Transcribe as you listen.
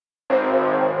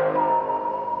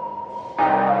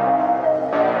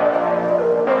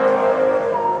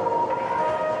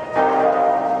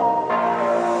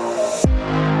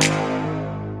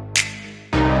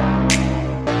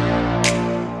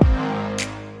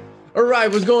All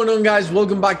right, what's going on, guys?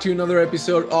 Welcome back to another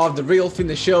episode of The Real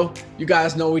Fitness Show. You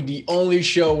guys know it, the only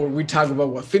show where we talk about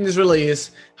what fitness really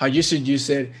is, how you should use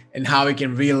it, and how it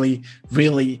can really,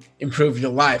 really improve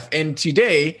your life. And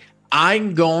today,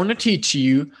 I'm going to teach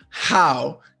you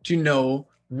how to know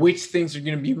which things are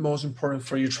going to be most important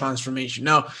for your transformation.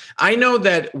 Now, I know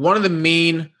that one of the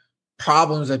main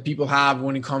problems that people have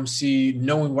when it comes to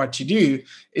knowing what to do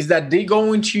is that they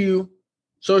go into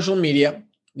social media,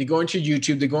 they go into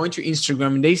YouTube, they go into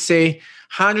Instagram, and they say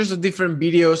hundreds of different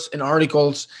videos and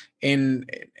articles and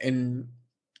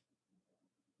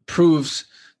proofs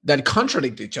that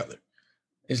contradict each other.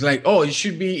 It's like, oh, you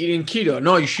should be eating keto.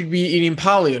 No, you should be eating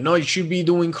paleo. No, you should be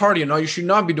doing cardio. No, you should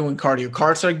not be doing cardio.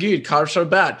 Carbs are good. Carbs are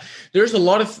bad. There's a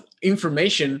lot of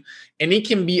information, and it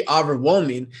can be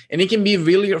overwhelming, and it can be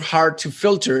really hard to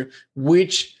filter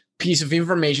which piece of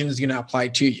information is going to apply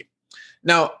to you.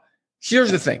 Now,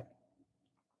 here's the thing.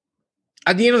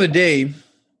 At the end of the day,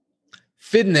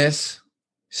 fitness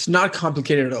is not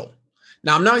complicated at all.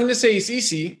 Now, I'm not going to say it's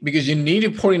easy because you need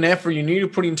to put in effort, you need to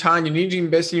put in time, you need to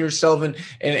invest in yourself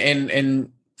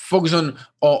and focus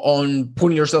on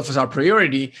putting yourself as a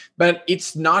priority, but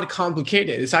it's not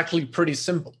complicated. It's actually pretty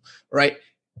simple, right?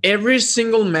 Every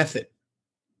single method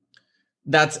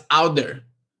that's out there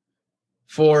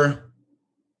for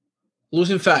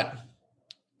losing fat,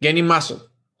 gaining muscle,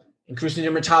 increasing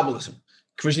your metabolism,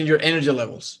 increasing your energy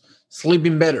levels,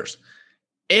 sleeping better.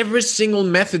 Every single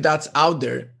method that's out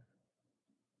there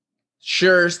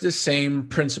shares the same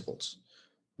principles.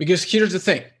 Because here's the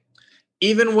thing.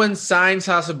 Even when science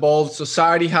has evolved,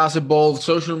 society has evolved,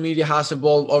 social media has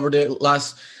evolved over the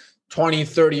last 20,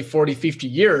 30, 40, 50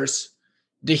 years,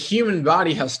 the human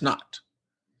body has not.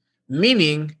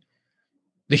 Meaning,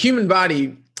 the human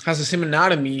body has the same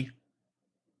anatomy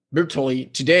virtually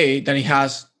today than it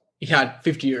had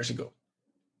 50 years ago.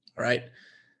 All right.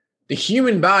 The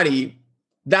human body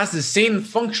does the same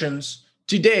functions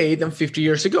today than 50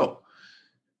 years ago.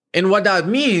 And what that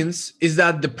means is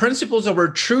that the principles that were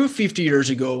true 50 years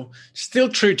ago still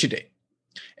true today.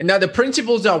 And that the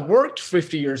principles that worked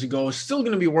 50 years ago are still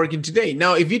going to be working today.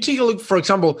 Now, if you take a look, for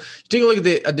example, take a look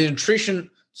at the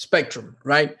nutrition spectrum,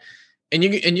 right? And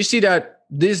you see that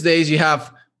these days you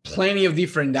have plenty of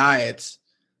different diets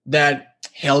that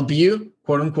help you,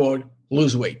 quote unquote,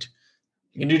 lose weight.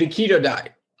 You can do the keto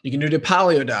diet. You can do the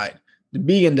paleo diet, the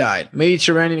vegan diet,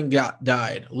 Mediterranean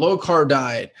diet, low carb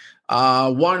diet,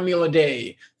 1 meal a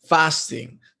day,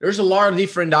 fasting. There's a lot of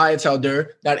different diets out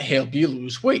there that help you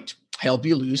lose weight, help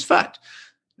you lose fat.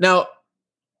 Now,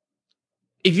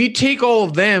 if you take all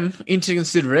of them into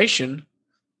consideration,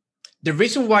 the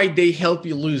reason why they help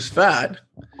you lose fat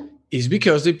is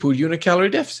because they put you in a calorie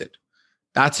deficit.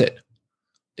 That's it.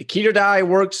 The keto diet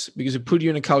works because it put you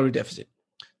in a calorie deficit.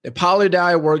 The paleo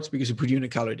diet works because it put you in a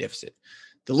calorie deficit.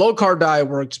 The low carb diet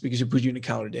works because it put you in a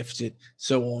calorie deficit,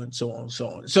 so on, so on, so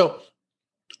on. So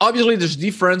obviously there's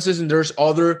differences and there's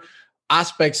other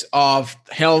aspects of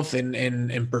health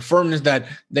and performance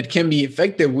that can be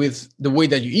affected with the way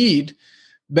that you eat.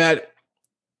 But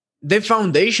the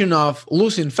foundation of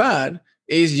losing fat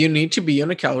is you need to be on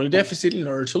a calorie deficit in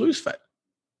order to lose fat.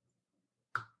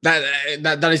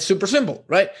 That is super simple,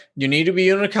 right? You need to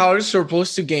be on a calorie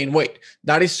surplus to gain weight.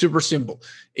 That is super simple.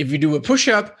 If you do a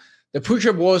push-up, the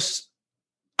push-up was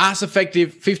as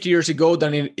effective 50 years ago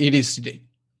than it is today.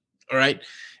 All right.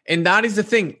 And that is the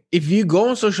thing. If you go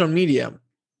on social media,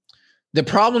 the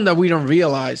problem that we don't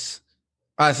realize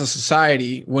as a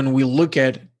society when we look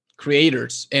at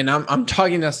creators, and I'm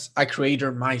talking as a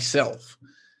creator myself,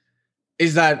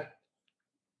 is that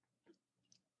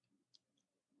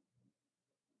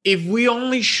if we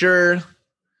only share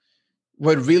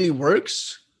what really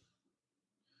works,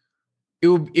 it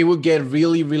would get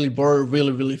really, really bored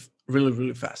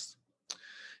really fast.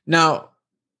 Now,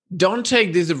 don't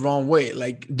take this the wrong way.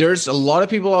 Like, there's a lot of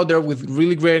people out there with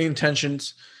really great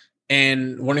intentions.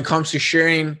 And when it comes to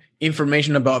sharing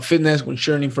information about fitness, when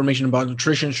sharing information about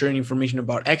nutrition, sharing information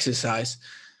about exercise,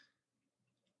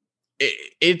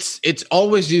 it's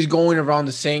always just going around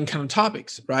the same kind of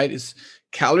topics, right? It's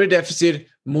calorie deficit,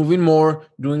 moving more,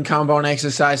 doing compound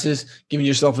exercises, giving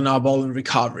yourself an eyeball and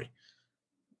recovery.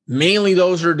 Mainly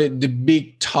those are the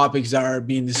big topics that are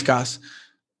being discussed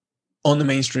on the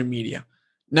mainstream media.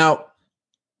 Now,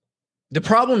 the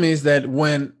problem is that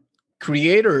when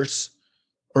creators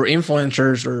or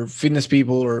influencers or fitness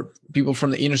people or people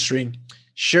from the industry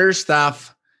share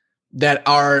stuff that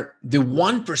are the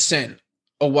 1%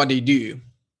 of what they do,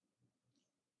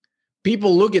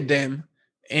 people look at them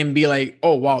and be like,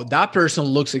 oh, wow, that person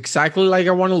looks exactly like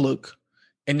I want to look,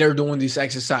 and they're doing this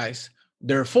exercise.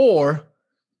 Therefore,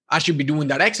 I should be doing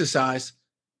that exercise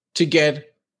to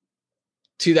get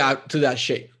to that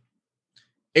shape.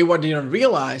 And what they don't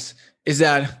realize is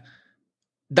that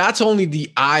that's only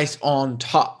the ice on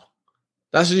top.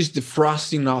 That's just the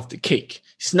frosting of the cake.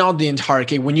 It's not the entire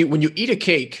cake. When you eat a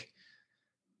cake,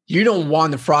 you don't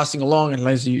want the frosting along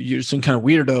unless you're some kind of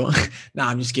weirdo. Nah,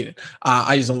 I'm just kidding.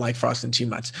 I just don't like frosting too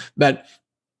much. But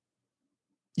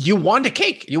you want the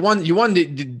cake. You want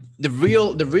the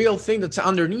real thing that's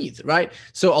underneath, right?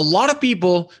 So a lot of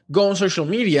people go on social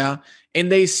media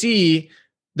and they see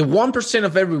the 1%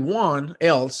 of everyone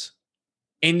else,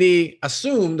 and they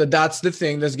assume that that's the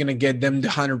thing that's going to get them the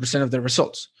 100% of the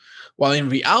results. While in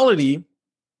reality,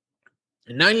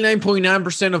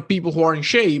 99.9% of people who are in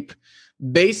shape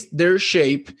base their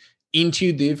shape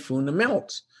into the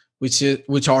fundamentals,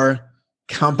 which are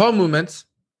compound movements,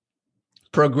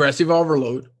 progressive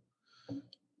overload,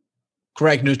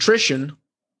 correct nutrition,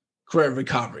 correct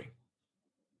recovery.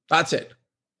 That's it.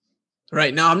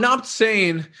 Right now, I'm not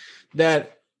saying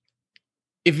that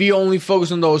if you only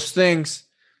focus on those things,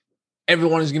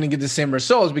 everyone is going to get the same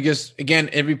results, because again,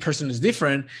 every person is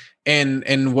different,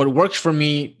 and what works for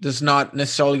me does not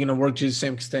necessarily going to work to the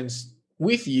same extent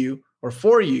with you or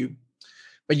for you.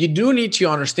 But you do need to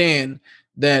understand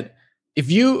that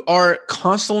if you are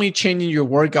constantly changing your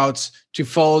workouts to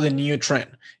follow the new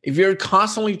trend, if you're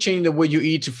constantly changing the way you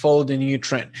eat to follow the new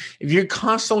trend, if you're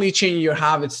constantly changing your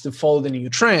habits to follow the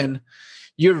new trend,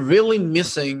 you're really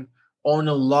missing on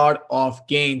a lot of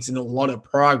gains and a lot of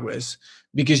progress,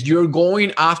 because you're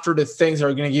going after the things that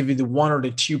are going to give you the 1 or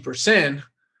the 2%,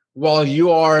 while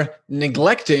you are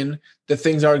neglecting the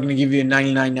things that are going to give you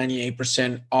 99,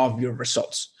 98% of your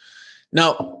results.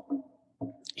 Now,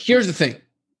 here's the thing.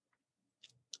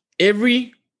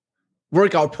 Every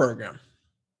workout program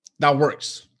that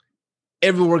works,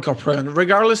 every workout program,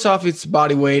 regardless of its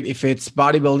body weight, if it's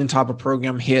bodybuilding type of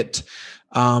program, HIIT,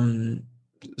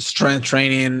 strength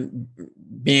training,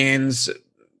 bands,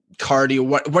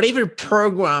 cardio, whatever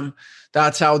program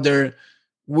that's out there,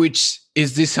 which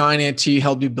is designed to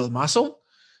help you build muscle,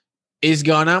 is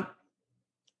gonna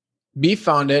be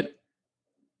founded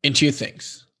in two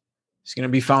things. It's gonna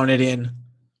be founded in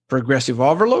progressive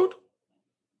overload,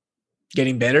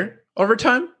 getting better over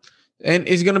time, and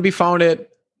it's gonna be founded,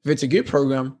 if it's a good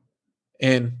program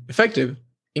and effective,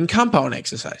 in compound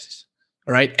exercises.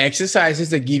 All right,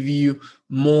 exercises that give you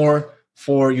more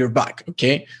for your back.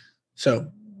 Okay,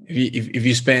 so if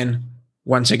you spend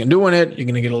 1 second doing it, you're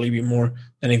gonna get a little bit more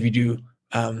than if you do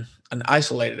an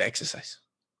isolated exercise.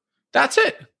 That's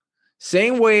it.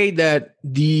 Same way that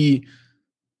the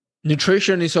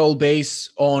nutrition is all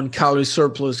based on calorie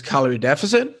surplus, calorie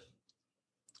deficit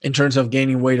in terms of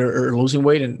gaining weight or losing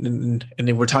weight, and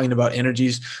if we're talking about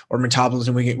energies or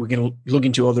metabolism, we can look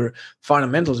into other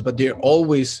fundamentals, but they're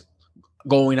always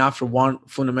going after one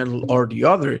fundamental or the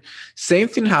other. Same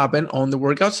thing happened on the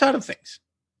workout side of things.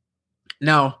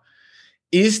 Now,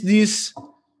 is this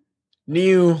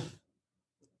new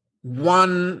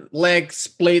one leg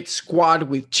split squat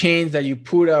with chains that you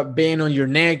put a band on your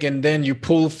neck and then you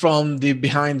pull from the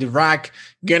behind the rack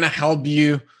gonna help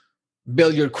you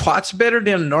build your quads better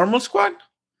than a normal squat?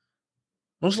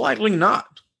 Most likely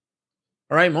not.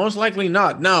 All right, most likely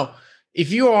not. Now,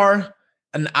 if you are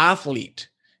an athlete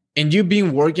and you've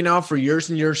been working out for years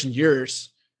and years and years,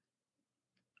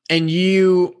 and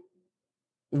you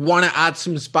want to add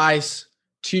some spice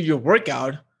to your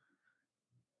workout,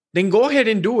 then go ahead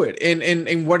and do it.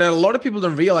 And what a lot of people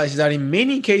don't realize is that in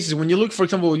many cases, when you look, for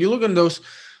example, when you look on those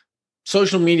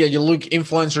social media, you look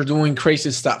influencer doing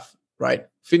crazy stuff, right?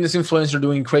 Fitness influencer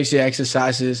doing crazy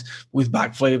exercises with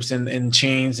backflips and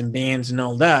chains and bands and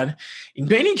all that. In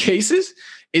many cases,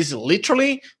 it's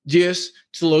literally just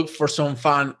to look for some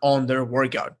fun on their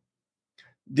workout.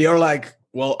 They are like,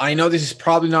 well, I know this is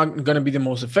probably not going to be the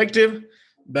most effective,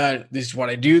 but this is what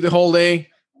I do the whole day.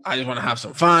 I just want to have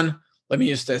some fun. Let me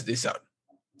just test this out.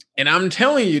 And I'm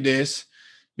telling you this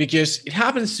because it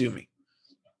happens to me.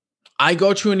 I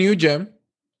go to a new gym.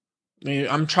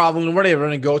 I'm traveling or whatever,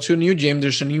 and I go to a new gym.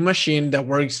 There's a new machine that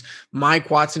works my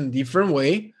quads in a different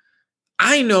way.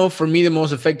 I know for me, the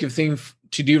most effective thing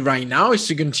to do right now is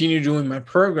to continue doing my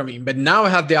programming. But now I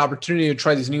have the opportunity to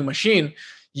try this new machine.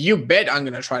 You bet I'm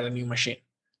going to try the new machine,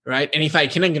 right? And if I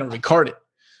can, I'm going to record it,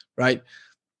 right?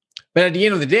 But at the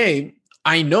end of the day,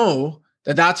 I know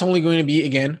that that's only going to be,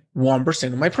 again, 1%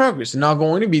 of my progress. It's not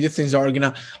going to be the things that are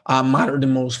going to matter the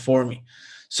most for me.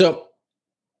 So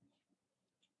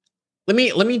let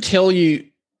me tell you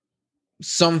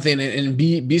something and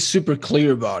be super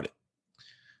clear about it.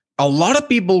 A lot of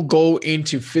people go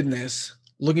into fitness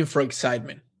looking for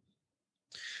excitement.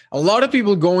 A lot of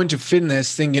people go into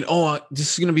fitness thinking, oh,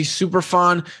 this is going to be super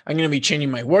fun. I'm going to be changing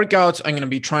my workouts. I'm going to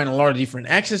be trying a lot of different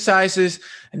exercises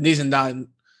and this and that.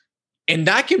 And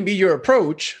that can be your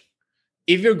approach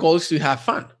if your goal is to have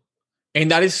fun.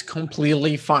 And that is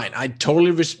completely fine. I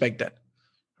totally respect that,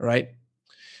 right?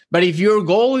 But if your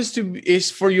goal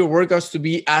is for your workouts to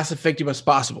be as effective as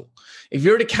possible, if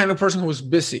you're the kind of person who's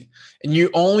busy and you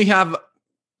only have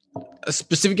a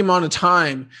specific amount of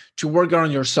time to work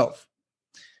on yourself,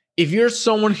 if you're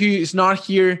someone who is not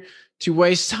here to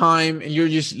waste time and you're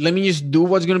just, let me just do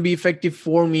what's going to be effective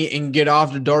for me and get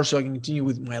off the door so I can continue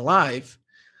with my life,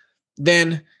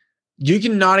 then you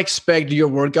cannot expect your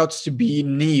workouts to be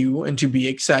new and to be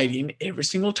exciting every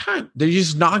single time. They're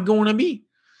just not going to be.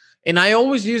 And I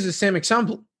always use the same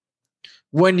example.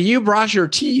 When you brush your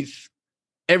teeth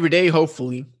every day,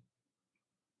 hopefully,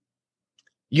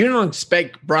 you don't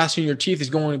expect brushing your teeth is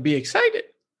going to be excited.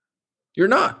 You're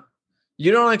not.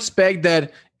 You don't expect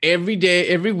that every day,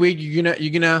 every week, you're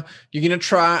gonna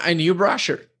try a new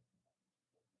brusher.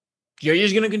 You're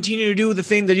just going to continue to do the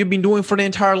thing that you've been doing for the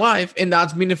entire life, and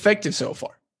that's been effective so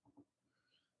far.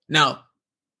 Now,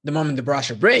 the moment the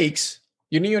brusher breaks,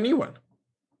 you need a new one.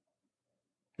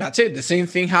 That's it. The same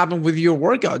thing happened with your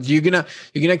workouts. You're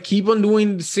gonna keep on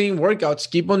doing the same workouts,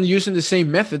 keep on using the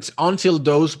same methods until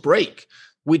those break,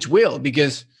 which will,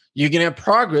 because you're gonna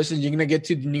progress and you're gonna get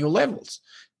to the new levels.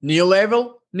 New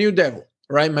level, new devil,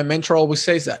 right? My mentor always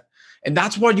says that. And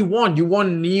that's what you want. You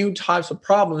want new types of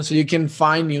problems so you can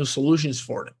find new solutions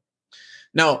for them.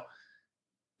 Now,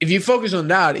 if you focus on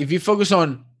that, if you focus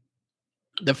on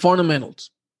the fundamentals,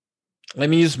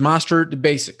 let me just master the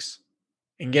basics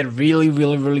and get really,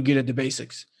 really, really good at the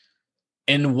basics.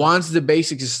 And once the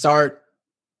basics start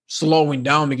slowing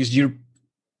down because you're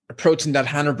approaching that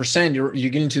 100%, you're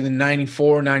getting to the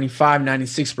 94, 95,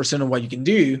 96% of what you can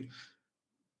do,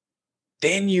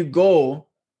 then you go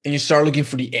and you start looking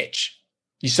for the edge.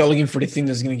 You start looking for the thing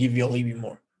that's going to give you a little bit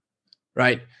more,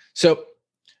 right? So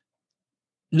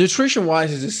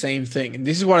nutrition-wise is the same thing. And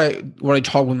this is what I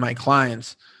talk with my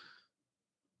clients.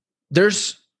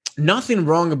 There's nothing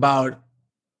wrong about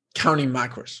counting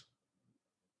macros.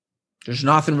 There's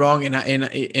nothing wrong.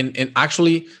 And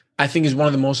actually, I think is one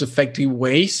of the most effective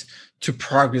ways to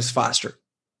progress faster.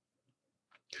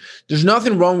 There's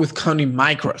nothing wrong with counting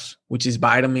micros, which is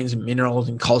vitamins and minerals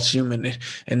and calcium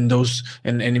and those,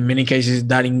 and in many cases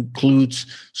that includes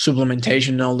supplementation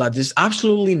and all that. There's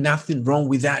absolutely nothing wrong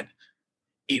with that.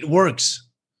 It works,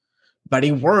 but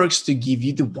it works to give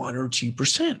you the 1 or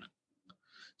 2%.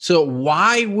 So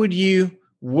why would you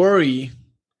worry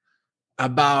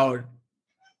about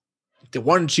the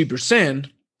 1 or 2%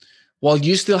 while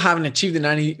you still haven't achieved the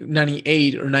 90,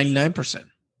 98 or 99%?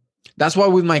 That's why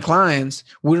with my clients,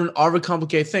 we don't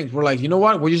overcomplicate things. We're like, you know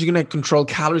what? We're just going to control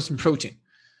calories and protein.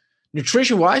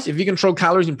 Nutrition-wise, if you control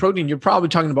calories and protein, you're probably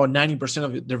talking about 90%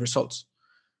 of the results.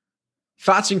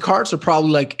 Fats and carbs are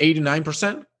probably like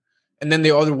 89%. And then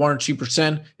the other 1 or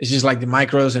 2% is just like the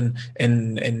micros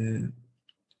and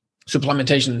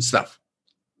supplementation and stuff.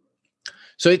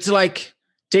 So it's like,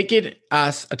 take it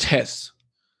as a test.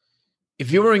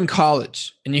 If you were in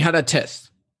college and you had a test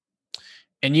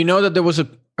and you know that there was a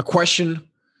question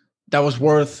that was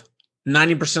worth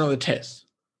 90% of the test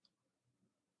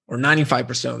or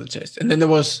 95% of the test, and then there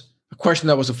was a question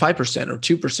that was a 5% or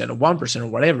 2% or 1% or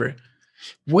whatever,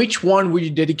 which one would you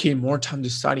dedicate more time to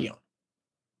study on?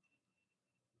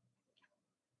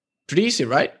 Pretty easy,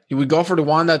 right? You would go for the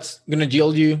one that's going to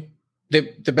yield you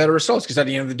the better results, because at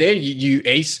the end of the day, you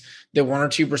ace the 1 or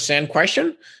 2%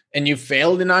 question and you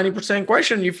fail the 90%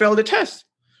 question, you fail the test.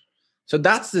 So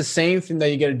that's the same thing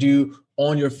that you got to do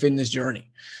on your fitness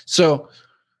journey. So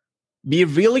be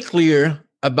really clear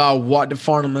about what the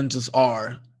fundamentals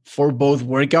are for both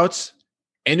workouts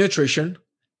and nutrition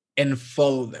and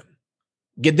follow them.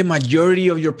 Get the majority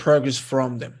of your progress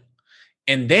from them.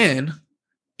 And then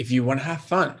if you want to have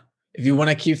fun, if you want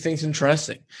to keep things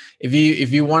interesting, if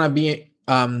you want to be,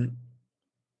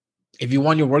 if you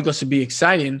want your workouts to be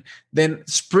exciting, then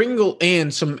sprinkle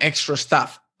in some extra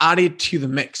stuff, add it to the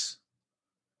mix.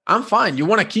 I'm fine. You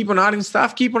want to keep on adding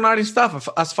stuff? Keep on adding stuff.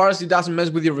 As far as it doesn't mess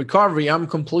with your recovery, I'm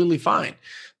completely fine.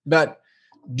 But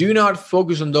do not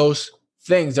focus on those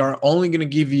things that are only going to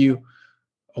give you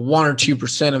a 1 or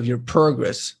 2% of your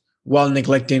progress while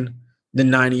neglecting the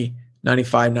 90,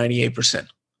 95, 98%.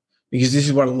 Because this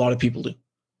is what a lot of people do.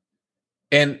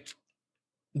 And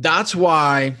that's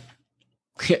why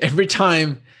every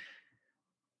time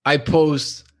I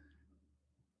post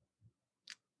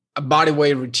a body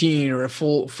weight routine or a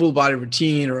full body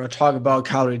routine, or I talk about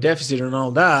calorie deficit and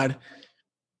all that,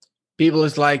 people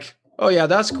is like, oh yeah,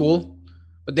 that's cool.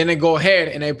 But then I go ahead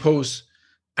and I post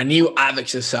a new ab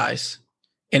exercise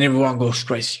and everyone goes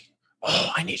crazy.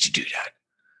 Oh, I need to do that.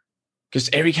 Because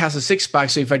Eric has a six pack.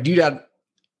 So if I do that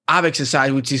ab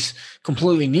exercise, which is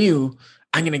completely new,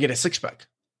 I'm going to get a six pack.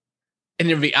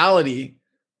 And in reality,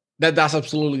 that does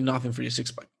absolutely nothing for your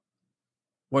six pack.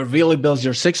 What really builds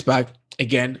your six pack,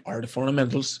 again, are the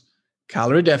fundamentals: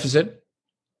 calorie deficit,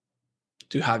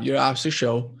 to have your abs to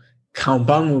show,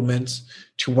 compound movements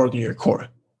to work in your core.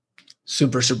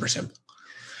 Super, super simple.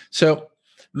 So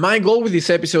my goal with this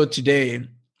episode today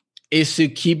is to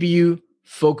keep you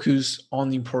focused on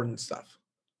the important stuff.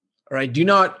 All right. Do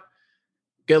not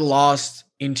get lost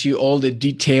into all the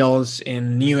details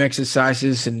and new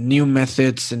exercises and new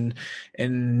methods and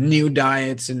new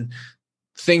diets and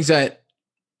things that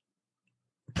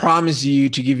promise you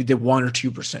to give you the 1 or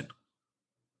 2%.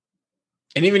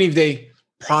 And even if they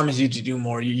promise you to do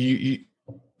more, you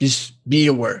just be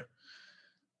aware.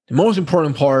 The most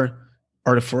important part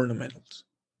are the fundamentals.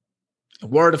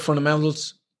 And what are the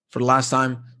fundamentals? For the last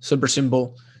time, super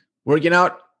simple. Working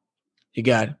out, you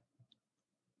got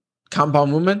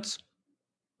compound movements,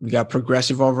 you got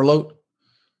progressive overload,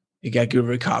 you got good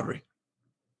recovery.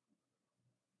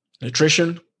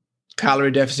 Nutrition,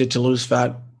 calorie deficit to lose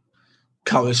fat,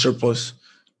 calorie surplus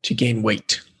to gain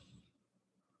weight.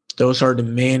 Those are the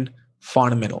main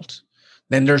fundamentals.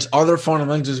 Then there's other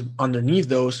fundamentals underneath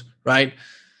those, right?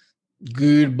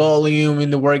 Good volume in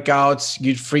the workouts,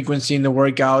 good frequency in the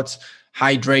workouts,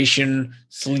 hydration,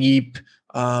 sleep,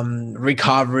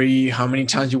 recovery, how many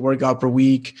times you work out per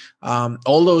week.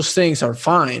 All those things are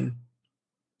fine,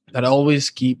 but always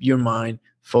keep your mind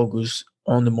focused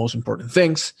on the most important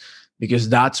things, because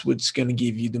that's what's going to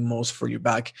give you the most for your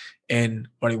back. And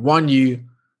what I want you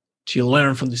to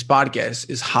learn from this podcast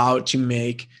is how to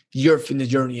make your fitness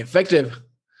journey effective,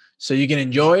 so you can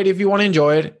enjoy it if you want to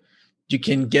enjoy it. You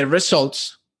can get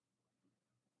results,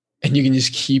 and you can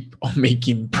just keep on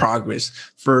making progress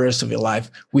for the rest of your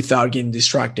life without getting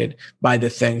distracted by the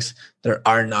things that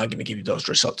are not going to give you those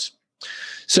results.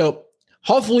 So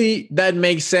hopefully that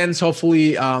makes sense.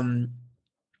 Hopefully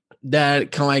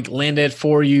that kind of like landed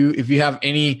for you. If you have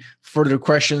any further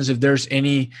questions, if there's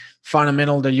any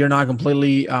fundamental that you're not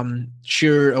completely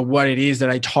sure of what it is that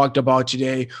I talked about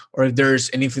today, or if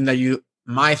there's anything that you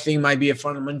might think might be a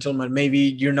fundamental, but maybe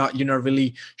you're not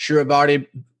really sure about it,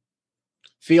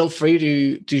 feel free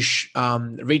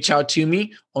to reach out to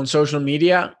me on social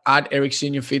media at Eric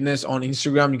Senior Fitness on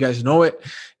Instagram. You guys know it,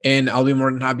 and I'll be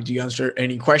more than happy to answer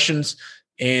any questions.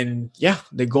 And yeah,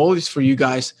 the goal is for you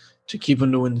guys to keep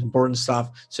on doing important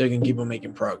stuff so you can keep on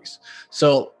making progress.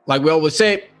 So like we always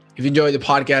say, if you enjoy the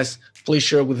podcast, please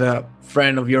share it with a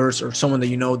friend of yours or someone that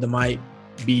you know that might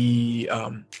be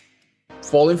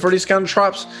falling for these kind of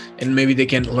traps, and maybe they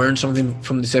can learn something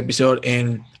from this episode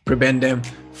and prevent them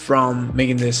from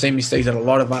making the same mistakes that a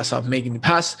lot of us have made in the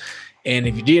past. And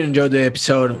if you did enjoy the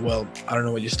episode, well, I don't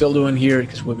know what you're still doing here,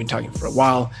 because we've been talking for a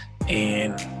while,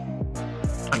 and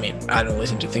I mean, I don't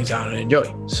listen to things I don't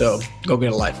enjoy, so go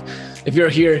get a life. If you're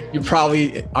here, you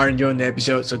probably are enjoying the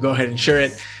episode, so go ahead and share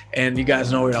it. And you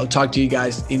guys know it. I'll talk to you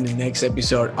guys in the next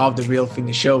episode of The Real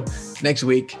Fitness Show next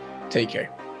week. Take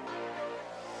care.